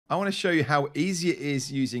I want to show you how easy it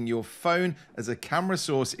is using your phone as a camera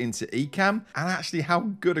source into Ecamm, and actually how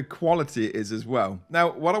good a quality it is as well.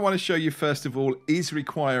 Now, what I want to show you first of all is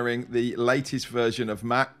requiring the latest version of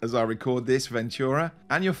Mac as I record this, Ventura,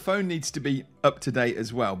 and your phone needs to be up to date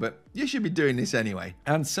as well, but you should be doing this anyway.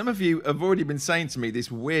 And some of you have already been saying to me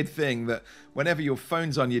this weird thing that whenever your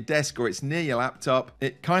phone's on your desk or it's near your laptop,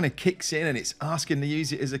 it kind of kicks in and it's asking to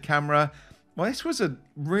use it as a camera. Well, this was a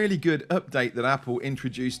really good update that Apple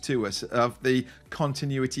introduced to us of the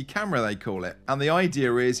continuity camera, they call it. And the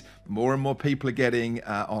idea is more and more people are getting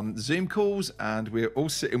on Zoom calls, and we're all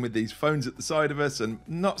sitting with these phones at the side of us and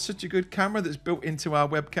not such a good camera that's built into our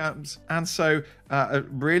webcams. And so a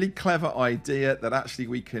really clever idea that actually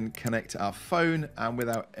we can connect our phone, and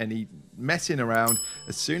without any messing around,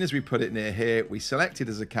 as soon as we put it near here, we select it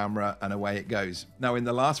as a camera and away it goes. Now, in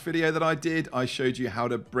the last video that I did, I showed you how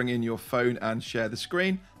to bring in your phone and share the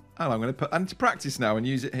screen. And I'm going to put into practice now and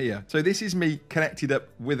use it here. So this is me connected up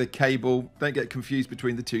with a cable. Don't get confused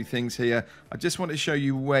between the two things here. I just want to show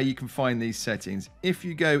you where you can find these settings. If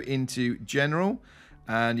you go into General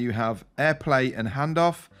and you have AirPlay and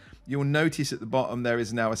Handoff, you'll notice at the bottom there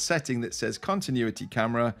is now a setting that says Continuity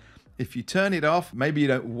Camera. If you turn it off, maybe you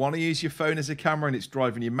don't want to use your phone as a camera and it's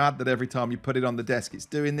driving you mad that every time you put it on the desk it's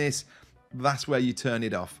doing this, that's where you turn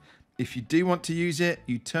it off. If you do want to use it,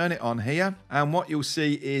 you turn it on here, and what you'll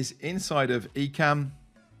see is inside of Ecamm,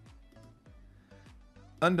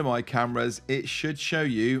 under my cameras, it should show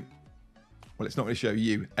you, well, it's not going to show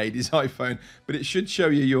you Ada's iPhone, but it should show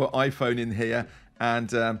you your iPhone in here.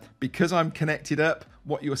 And because I'm connected up,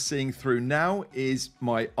 what you're seeing through now is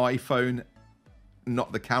my iPhone,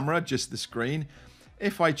 not the camera, just the screen.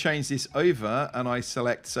 If I change this over and I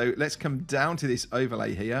select, so let's come down to this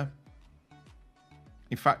overlay here.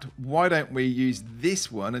 In fact, why don't we use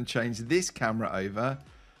this one and change this camera over?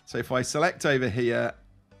 So if I select over here,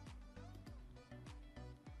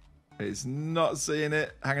 it's not seeing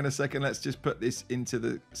it. Hang on a second. Let's just put this into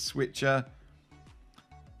the switcher.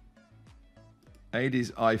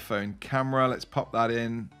 Ada's iPhone camera. Let's pop that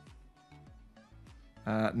in.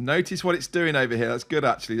 Notice what it's doing over here. That's good,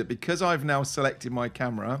 actually, that because I've now selected my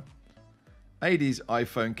camera, Ada's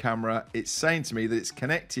iPhone camera, it's saying to me that it's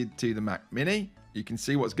connected to the Mac Mini. You can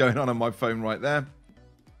see what's going on my phone right there.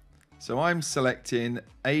 So I'm selecting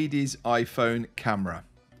Ada's iPhone camera.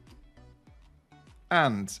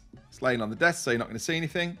 And it's laying on the desk, so you're not going to see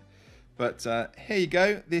anything. But here you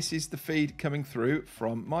go. This is the feed coming through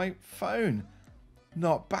from my phone.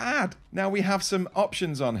 Not bad. Now we have some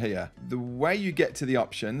options on here. The way you get to the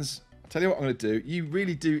options, I'll tell you what I'm going to do. You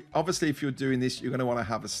really do, obviously if you're doing this, you're going to want to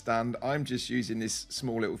have a stand. I'm just using this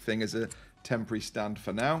small little thing as a temporary stand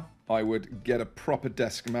for now. I would get a proper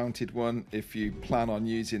desk mounted one if you plan on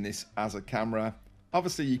using this as a camera.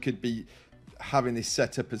 Obviously you could be having this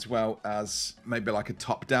set up as well as maybe like a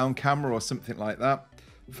top-down camera or something like that.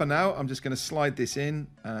 For now, I'm just going to slide this in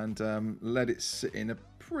and let it sit in a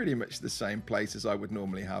pretty much the same place as I would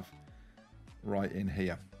normally have right in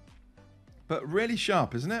here. But really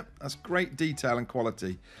sharp, isn't it? That's great detail and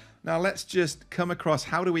quality. Now let's just come across,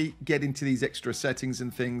 how do we get into these extra settings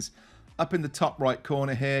and things? Up in the top right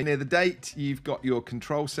corner here, near the date, you've got your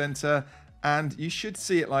control center, and you should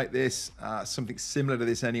see it like this, something similar to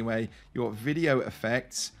this anyway, your video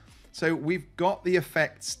effects. So we've got the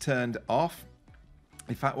effects turned off.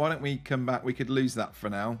 In fact, why don't we come back? We could lose that for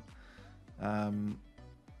now.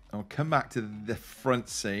 I'll come back to the front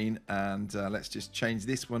scene, and let's just change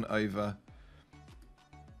this one over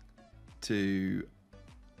to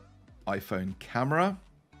iPhone camera.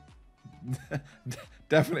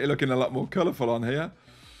 Definitely looking a lot more colorful on here.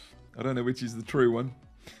 I don't know which is the true one.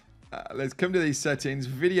 Let's come to these settings,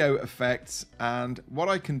 video effects, and what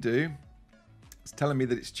I can do, it's telling me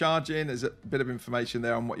that it's charging. There's a bit of information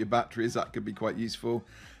there on what your battery is. That could be quite useful.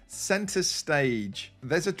 Center stage.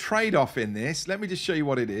 There's a trade-off in this. Let me just show you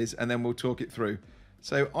what it is, and then we'll talk it through.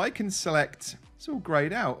 So I can select, it's all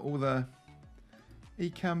grayed out, all the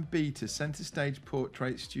Ecamm Beta, Center Stage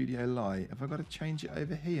Portrait Studio Light. Have I got to change it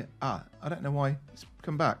over here? I don't know why. It's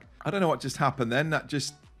come back. I don't know what just happened then. That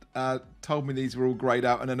just told me these were all grayed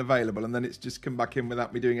out and unavailable, and then it's just come back in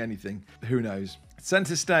without me doing anything. Who knows?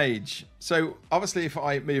 Center stage. So obviously if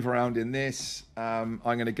I move around in this, I'm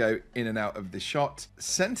going to go in and out of the shot.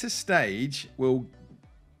 Center stage will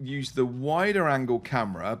use the wider angle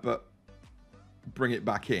camera, but bring it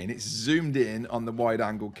back in. It's zoomed in on the wide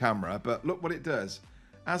angle camera, but look what it does.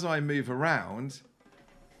 As I move around,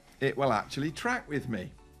 it will actually track with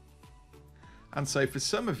me. And so for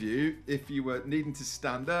some of you, if you were needing to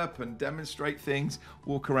stand up and demonstrate things,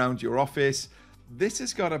 walk around your office, this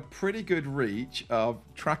has got a pretty good reach of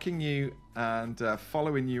tracking you and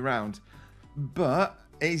following you around, but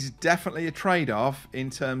it's definitely a trade-off in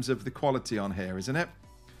terms of the quality on here, isn't it?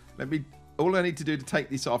 All I need to do to take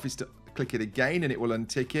this off is to click it again and it will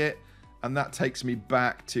untick it, and that takes me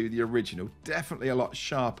back to the original. Definitely a lot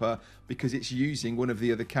sharper because it's using one of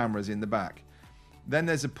the other cameras in the back. Then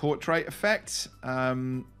there's a portrait effect,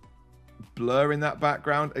 blur in that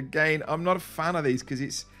background. Again, I'm not a fan of these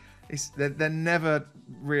because they're never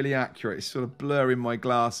really accurate. It's sort of blurring my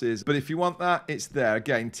glasses. But if you want that, it's there.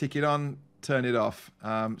 Again, tick it on, turn it off.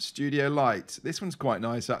 Studio light. This one's quite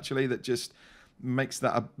nice actually. That just makes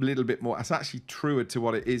that a little bit more. It's actually truer to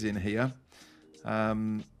what it is in here.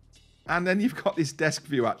 And then you've got this desk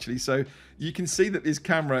view actually. So you can see that this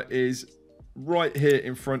camera is right here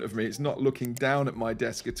in front of me. It's not looking down at my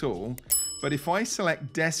desk at all. But if I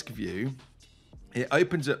select desk view, it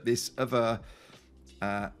opens up this other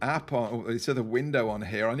app or this other window on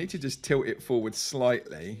here. I need to just tilt it forward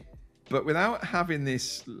slightly, but without having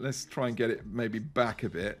this, let's try and get it maybe back a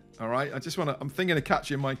bit. All right, I'm thinking of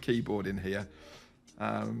catching my keyboard in here.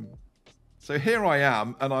 So here I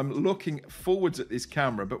am and I'm looking forwards at this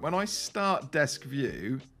camera, but when I start desk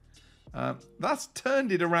view, that's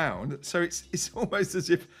turned it around. So it's almost as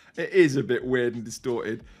if it is a bit weird and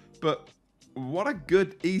distorted, but what a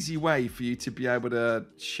good, easy way for you to be able to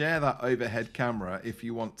share that overhead camera if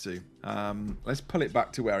you want to. Let's pull it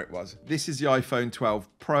back to where it was. This is the iPhone 12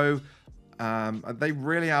 Pro. They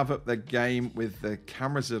really have upped their game with the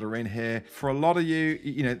cameras that are in here. For a lot of you,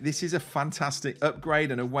 this is a fantastic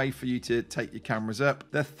upgrade and a way for you to take your cameras up.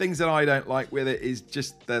 The things that I don't like with it is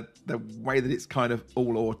just the way that it's kind of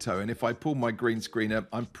all auto. And if I pull my green screen up,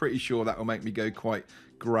 I'm pretty sure that will make me go quite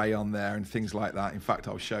grey on there and things like that. In fact,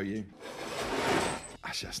 I'll show you.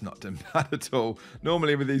 Actually, that's not done bad at all.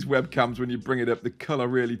 Normally with these webcams, when you bring it up, the colour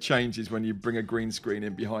really changes when you bring a green screen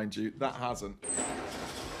in behind you. That hasn't.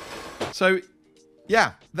 So,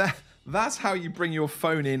 yeah, that's how you bring your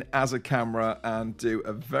phone in as a camera and do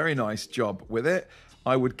a very nice job with it.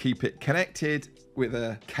 I would keep it connected with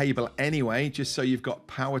a cable anyway, just so you've got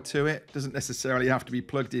power to it. Doesn't necessarily have to be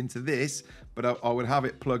plugged into this, but I would have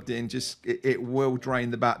it plugged in. It will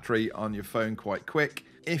drain the battery on your phone quite quick.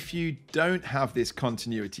 If you don't have this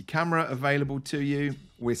continuity camera available to you,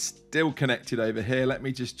 we're still connected over here. Let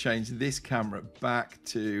me just change this camera back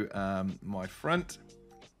to my front.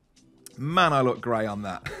 Man, I look grey on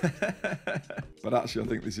that. But actually, I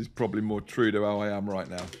think this is probably more true to how I am right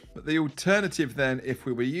now. But the alternative then, if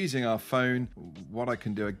we were using our phone, what I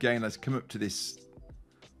can do again, let's come up to this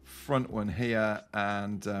front one here,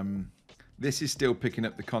 and this is still picking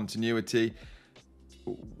up the continuity.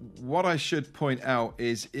 What I should point out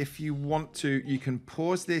is if you want to, you can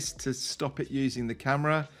pause this to stop it using the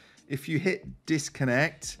camera. If you hit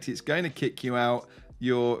disconnect, it's going to kick you out.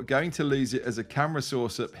 You're going to lose it as a camera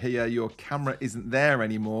source up here. Your camera isn't there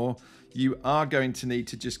anymore. You are going to need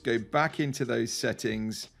to just go back into those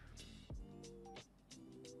settings.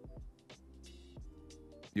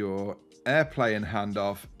 Your AirPlay and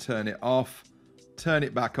handoff, turn it off, turn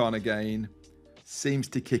it back on again. Seems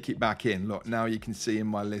to kick it back in. Look, now you can see in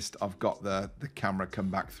my list, I've got the camera come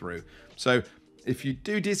back through. So if you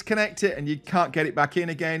do disconnect it and you can't get it back in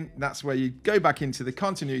again, that's where you go back into the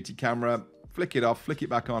continuity camera, flick it off, flick it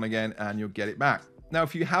back on again, and you'll get it back. Now,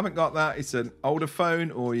 if you haven't got that, it's an older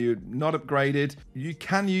phone or you're not upgraded, you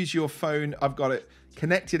can use your phone. I've got it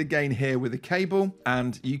connected again here with a cable,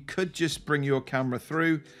 and you could just bring your camera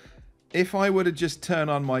through. If I were to just turn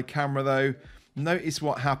on my camera though, notice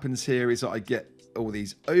what happens here is that I get all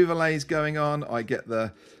these overlays going on. I get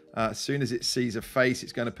as soon as it sees a face,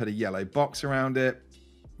 it's going to put a yellow box around it.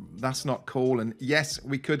 That's not cool. And yes,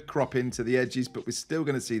 we could crop into the edges, but we're still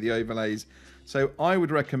going to see the overlays. So I would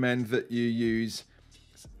recommend that you use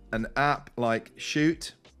an app like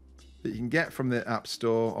Shoot that you can get from the App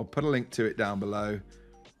Store. I'll put a link to it down below.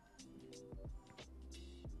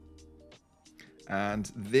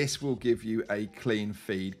 And this will give you a clean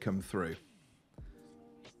feed come through.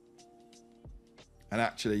 And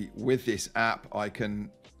actually, with this app, I can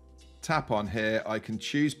tap on here. I can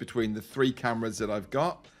choose between the 3 cameras that I've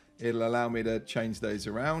got. It'll allow me to change those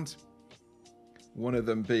around. One of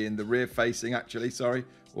them being the rear facing, actually, sorry,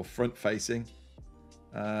 or front facing.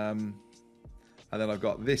 And then I've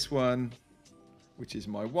got this one, which is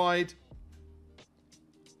my wide.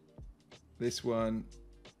 This one.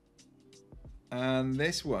 And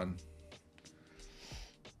this one.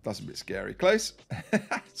 That's a bit scary. Close.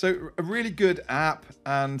 So a really good app.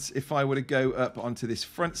 And if I were to go up onto this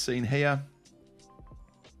front scene here,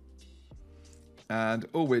 and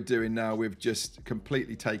all we're doing now, we've just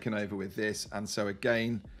completely taken over with this. And so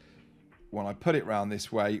again, when I put it around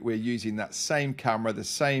this way, we're using that same camera, the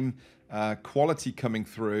same quality coming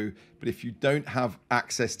through. But if you don't have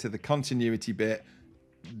access to the continuity bit,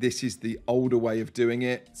 this is the older way of doing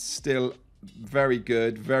it. Still very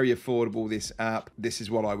good, very affordable, this app. This is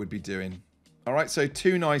what I would be doing. All right, so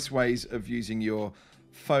 2 nice ways of using your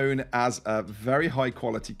phone as a very high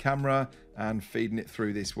quality camera and feeding it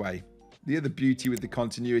through this way. The other beauty with the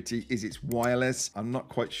continuity is it's wireless. I'm not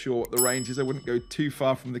quite sure what the range is. I wouldn't go too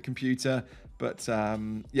far from the computer, but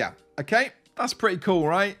yeah, okay. That's pretty cool,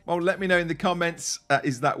 right? Well, let me know in the comments,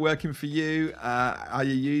 is that working for you? Are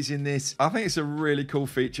you using this? I think it's a really cool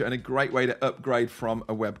feature and a great way to upgrade from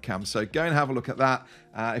a webcam. So go and have a look at that.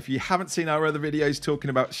 If you haven't seen our other videos talking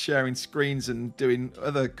about sharing screens and doing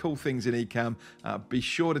other cool things in Ecamm, be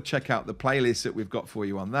sure to check out the playlist that we've got for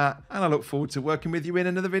you on that. And I look forward to working with you in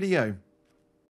another video.